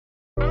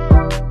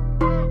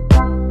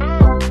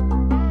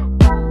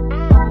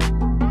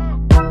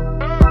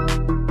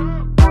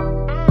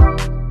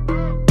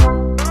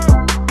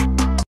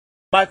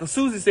Michael,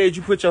 Susie said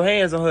you put your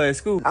hands on her at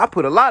school. I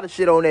put a lot of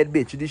shit on that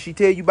bitch. Did she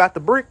tell you about the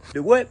brick?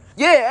 The what?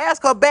 Yeah,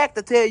 ask her back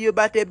to tell you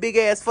about that big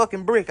ass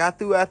fucking brick I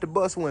threw out the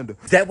bus window.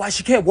 Is that why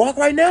she can't walk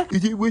right now?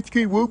 Is it what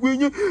you can't walk right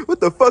now? What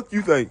the fuck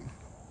you think?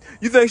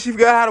 You think she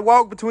forgot how to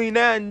walk between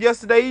now and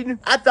yesterday evening?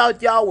 I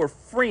thought y'all were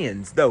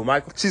friends, though,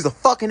 Michael. She's a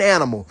fucking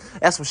animal.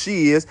 That's what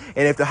she is.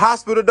 And if the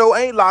hospital door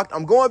ain't locked,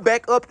 I'm going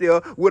back up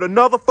there with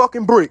another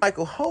fucking brick.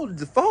 Michael, hold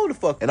the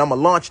fuck. And I'm gonna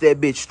launch that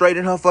bitch straight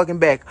in her fucking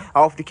back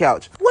off the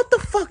couch. What the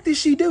fuck did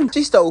she do?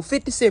 She stole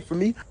 50 cents from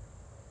me.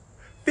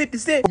 50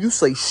 cents? You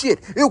say shit.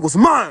 It was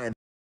mine.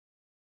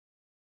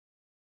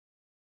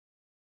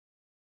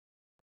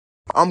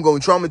 I'm gonna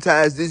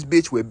traumatize this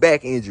bitch with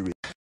back injury.